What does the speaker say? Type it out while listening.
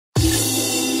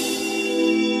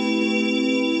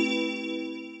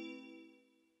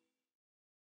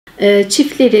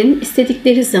çiftlerin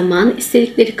istedikleri zaman,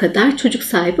 istedikleri kadar çocuk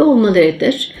sahibi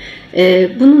olmalarıdır.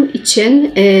 Bunun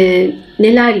için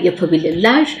neler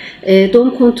yapabilirler?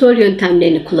 Doğum kontrol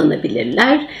yöntemlerini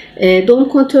kullanabilirler. Doğum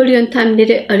kontrol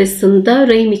yöntemleri arasında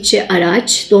rahim içi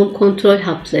araç, doğum kontrol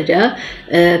hapları,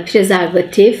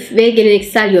 prezervatif ve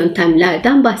geleneksel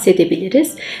yöntemlerden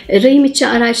bahsedebiliriz. Rahim içi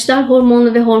araçlar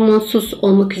hormonlu ve hormonsuz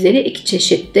olmak üzere iki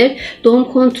çeşittir. Doğum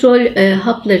kontrol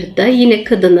hapları da yine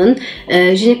kadının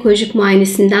jinekolojik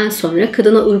muayenesinden sonra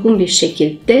kadına uygun bir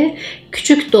şekilde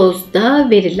küçük dozda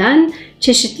verilen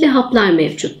çeşitli haplar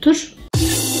mevcuttur.